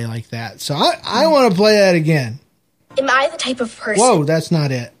funny way like that. So I want to play that again. Am I the type of person? Whoa, that's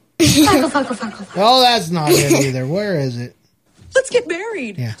not it. Fuckle. Oh, that's not it either. Where is it? Let's get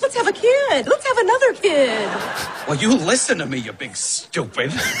married. Yeah. Let's have a kid. Let's have another kid. Well, you listen to me, you big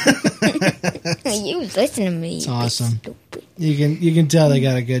stupid. You listen to me. It's awesome. You can tell they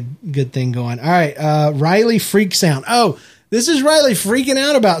got a good thing going. All right, Riley freaks out. Oh, this is Riley freaking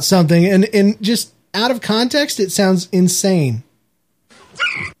out about something, and just out of context, it sounds insane.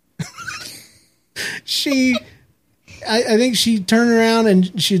 I think she turned around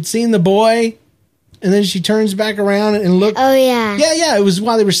and she'd seen the boy. And then she turns back around and looked. Oh, yeah. Yeah. It was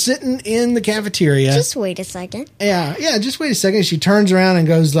while they were sitting in the cafeteria. Just wait a second. Yeah. Just wait a second. She turns around and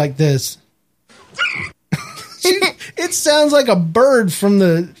goes like this. It sounds like a bird from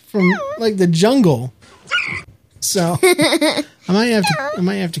like the jungle. So I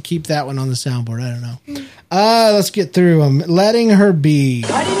might have to keep that one on the soundboard. I don't know. Let's get through them. Letting her be.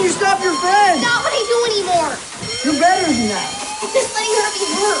 Why didn't you stop your friend? Not what I do anymore. You're better than that. I'm just letting her be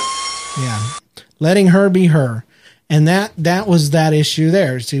her. Yeah. Letting her be her. And that was that issue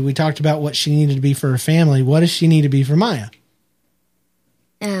there. See, we talked about what she needed to be for her family. What does she need to be for Maya?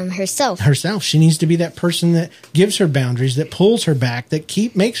 Herself. Herself. She needs to be that person that gives her boundaries, that pulls her back,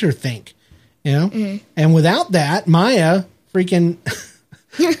 that makes her think. You know? Mm-hmm. And without that, Maya freaking,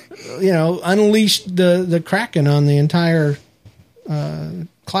 unleashed the Kraken on the entire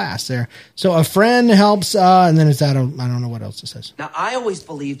class there. So a friend helps, and then it's out of, I don't know what else it says. Now, I always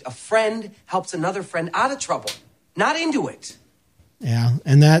believed a friend helps another friend out of trouble, not into it. Yeah,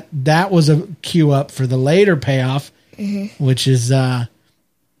 and that was a cue up for the later payoff, which is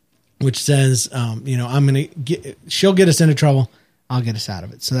which says, she'll get us into trouble, I'll get us out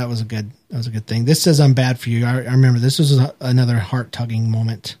of it. So that was a good thing. This says I'm bad for you. I remember this was another heart tugging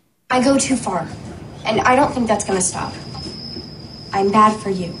moment. I go too far, and I don't think that's going to stop. I'm bad for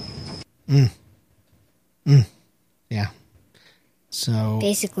you. Yeah. So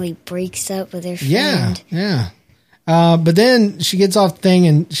basically breaks up with her friend. Yeah. But then she gets off the thing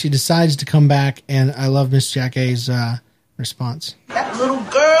and she decides to come back, and I love Miss Jackie's response. That little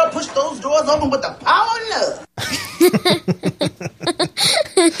girl pushed those doors open with the power of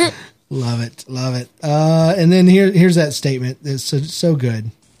love. Love it. And then here's that statement that's so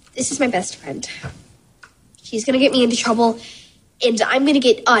good. This is my best friend. She's going to get me into trouble, and I'm going to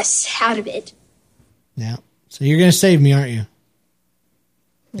get us out of it. Yeah. So you're going to save me, aren't you?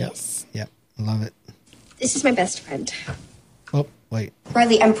 Yes. Yep. I love it. This is my best friend. Oh, wait.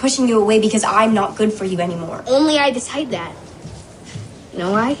 Riley, I'm pushing you away because I'm not good for you anymore. Only I decide that. You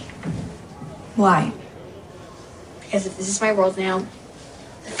know why? Why? Because if this is my world now,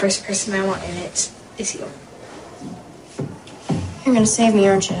 the first person I want in it is you. You're going to save me,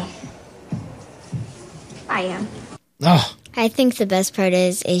 aren't you? I am. Oh. I think the best part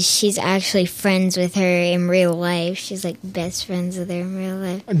is she's actually friends with her in real life. She's like best friends with her in real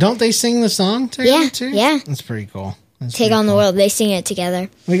life. Don't they sing the song together too? Yeah. That's pretty cool. Take on the world. They sing it together.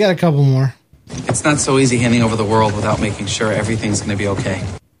 We got a couple more. It's not so easy handing over the world without making sure everything's going to be okay.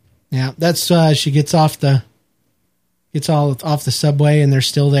 Yeah, that's she gets off the subway and they're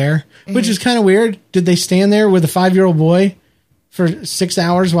still there, which is kind of weird. Did they stand there with a 5-year-old boy for 6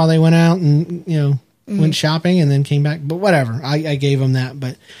 hours while they went out and went shopping and then came back? But whatever, I gave them that.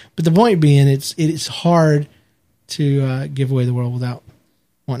 But the point being, it's hard to give away the world without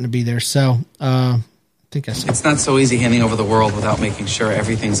wanting to be there. So I think I said it's not so easy handing over the world without making sure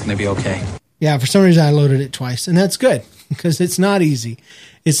everything's going to be okay. Yeah, for some reason I loaded it twice, and that's good because it's not easy.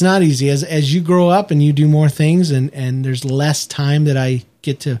 It's not easy as you grow up and you do more things, and there's less time that I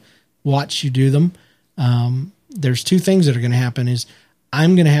get to watch you do them. There's two things that are going to happen: is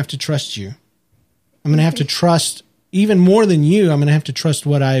I'm going to have to trust you. I'm going to have to trust even more than you. I'm going to have to trust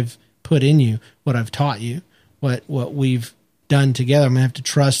what I've put in you, what I've taught you, what we've done together. I'm going to have to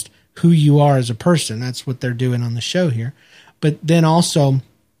trust who you are as a person. That's what they're doing on the show here. But then also,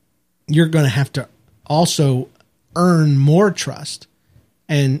 you're going to have to also earn more trust.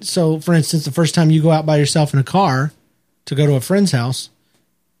 And so, for instance, the first time you go out by yourself in a car to go to a friend's house,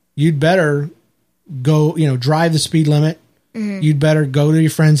 you'd better go, drive the speed limit. Mm-hmm. You'd better go to your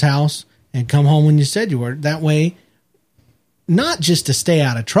friend's house and come home when you said you were. That way, not just to stay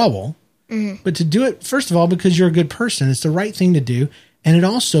out of trouble, but to do it, first of all, because you're a good person. It's the right thing to do. And it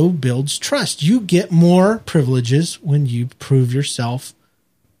also builds trust. You get more privileges when you prove yourself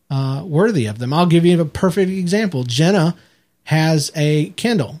worthy of them. I'll give you a perfect example. Jenna has a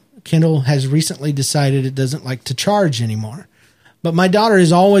Kindle. Kindle has recently decided it doesn't like to charge anymore. But my daughter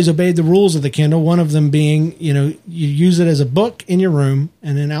has always obeyed the rules of the Kindle, one of them being, you use it as a book in your room,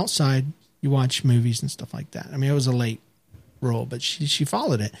 and then outside you watch movies and stuff like that. I mean, it was a late rule, but she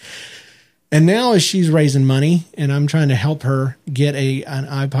followed it. And now as she's raising money, and I'm trying to help her get an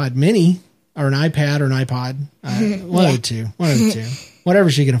iPod mini, or an iPad or an iPod, one of the two,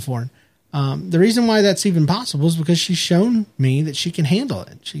 whatever she can afford. The reason why that's even possible is because she's shown me that she can handle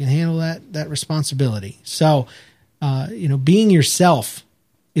it. She can handle that responsibility. So, being yourself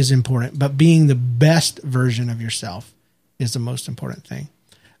is important, but being the best version of yourself is the most important thing.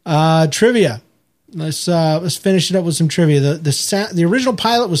 Trivia. Let's finish it up with some trivia. The original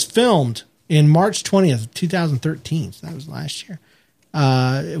pilot was filmed in March 20th, 2013. So that was last year.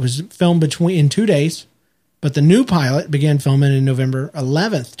 It was filmed in 2 days, but the new pilot began filming in November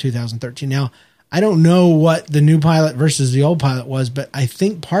 11th, 2013. Now, I don't know what the new pilot versus the old pilot was, but I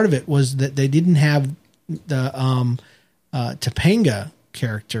think part of it was that they didn't have the Topanga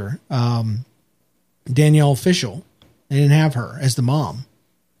character, Danielle Fishel. They didn't have her as the mom.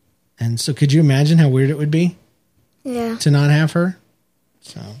 And so could you imagine how weird it would be? Yeah. To not have her?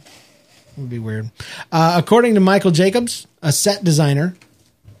 So it would be weird. According to Michael Jacobs, a set designer,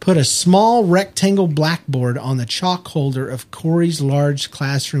 put a small rectangle blackboard on the chalk holder of Corey's large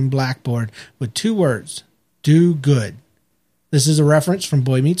classroom blackboard with 2 words, do good. This is a reference from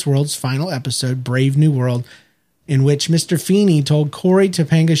Boy Meets World's final episode, Brave New World, in which Mr. Feeney told Corey,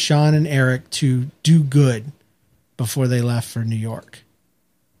 Topanga, Sean, and Eric to do good before they left for New York.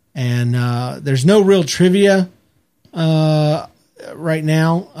 And there's no real trivia right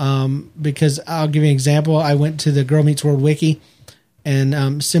now because I'll give you an example. I went to the Girl Meets World wiki,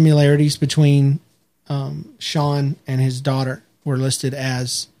 and similarities between Sean and his daughter were listed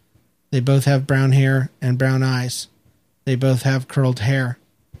as they both have brown hair and brown eyes. They both have curled hair.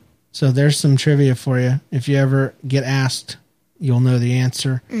 So there's some trivia for you. If you ever get asked, you'll know the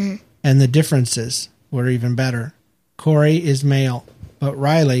answer. Mm-hmm. And the differences were even better. Corey is male, but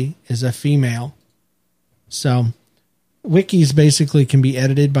Riley is a female. So wikis basically can be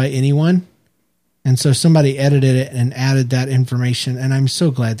edited by anyone. And so somebody edited it and added that information. And I'm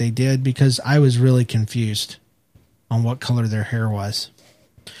so glad they did because I was really confused on what color their hair was.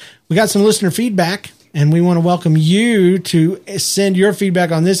 We got some listener feedback, and we want to welcome you to send your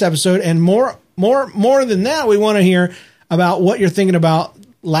feedback on this episode. And more than that, we want to hear about what you're thinking about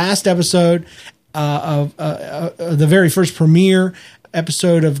last episode of the very first premiere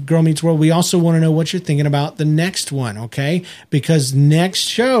episode of Girl Meets World. We also want to know what you're thinking about the next one, okay? Because next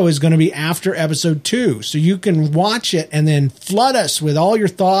show is going to be after episode 2. So you can watch it and then flood us with all your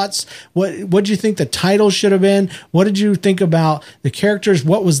thoughts. What did you think the title should have been? What did you think about the characters?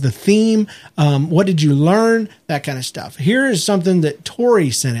 What was the theme? What did you learn? That kind of stuff. Here is something that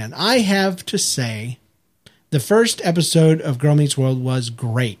Tori sent in. I have to say, the first episode of Girl Meets World was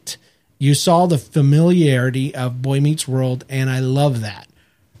great. You saw the familiarity of Boy Meets World, and I love that.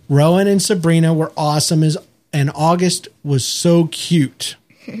 Rowan and Sabrina were awesome, and August was so cute.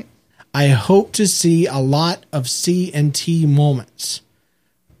 I hope to see a lot of C and T moments.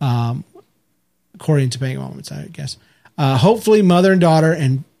 Corey and Topanga moments, I guess. Hopefully mother and daughter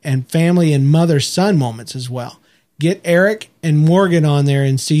and family and mother-son moments as well. Get Eric and Morgan on there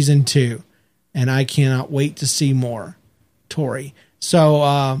in season 2, and I cannot wait to see more. Tori.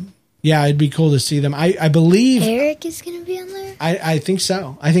 So, yeah, it'd be cool to see them. I believe Eric is going to be on there. I think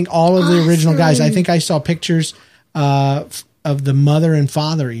so. I think all of the original guys. I think I saw pictures of the mother and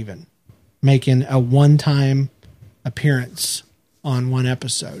father even making a one-time appearance on one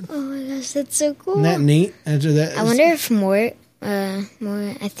episode. Oh my gosh, that's so cool! Isn't that neat? I wonder if I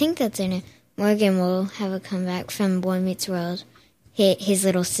think that's in it. Morgan will have a comeback from Boy Meets World. His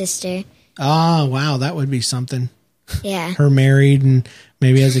little sister. Oh wow, that would be something. Yeah, her married and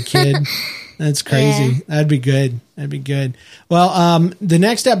maybe as a kid. That's crazy. Yeah. That'd be good. Well, the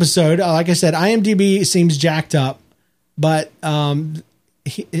next episode, like I said, IMDb seems jacked up, but and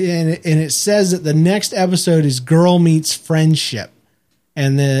it says that the next episode is Girl Meets Friendship,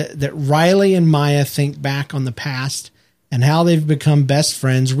 and that Riley and Maya think back on the past and how they've become best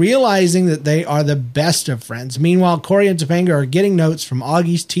friends, realizing that they are the best of friends. Meanwhile, Corey and Topanga are getting notes from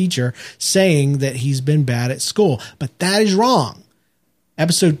Augie's teacher saying that he's been bad at school, but that is wrong.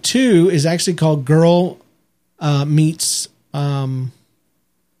 Episode 2 is actually called Girl Meets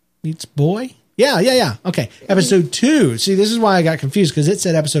Boy. Yeah. Okay. Episode 2. See, this is why I got confused because it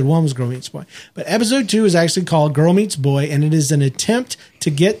said episode 1 was Girl Meets Boy. But episode 2 is actually called Girl Meets Boy, and it is in an attempt to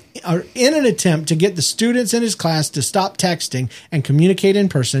get the students in his class to stop texting and communicate in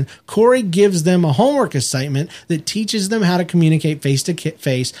person. Corey gives them a homework assignment that teaches them how to communicate face to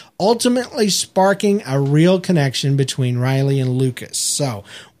face, ultimately sparking a real connection between Riley and Lucas. So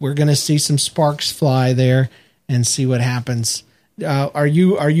we're going to see some sparks fly there and see what happens. Are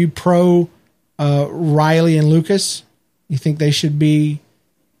you pro Riley and Lucas? You think they should be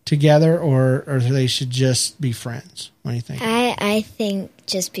together or they should just be friends? What do you think? I think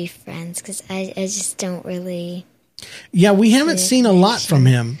just be friends because I just don't really. Yeah, we haven't seen a lot from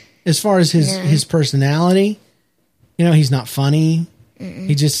him as far as his personality. You know, he's not funny. Mm-mm.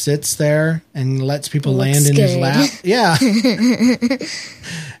 He just sits there and lets people land in his lap. Yeah.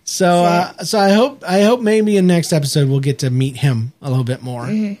 So I hope maybe in next episode we'll get to meet him a little bit more.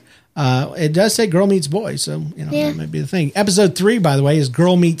 Mm-hmm. It does say Girl Meets Boy, so that might be the thing. Episode 3, by the way, is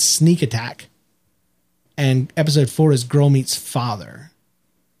Girl Meets Sneak Attack, and episode 4 is Girl Meets Father.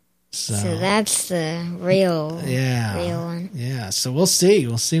 So that's the real one. Yeah. So we'll see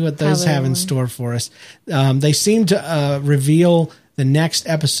what those have in store for us. They seem to reveal the next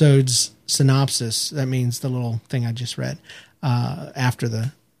episode's synopsis. That means the little thing I just read after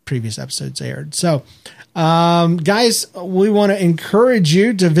the previous episodes aired. So. Guys, we want to encourage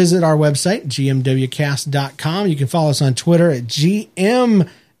you to visit our website, gmwcast.com. You can follow us on Twitter at gmwcast.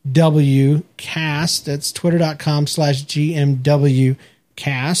 That's twitter.com/gmwcast.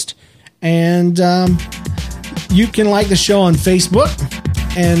 Cast. And you can like the show on Facebook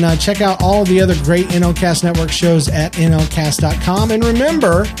and check out all the other great NLCast Network shows at nlcast.com. And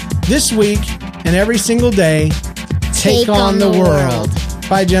remember, this week and every single day, take on the world.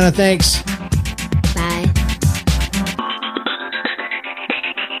 Bye, Jenna. Thanks.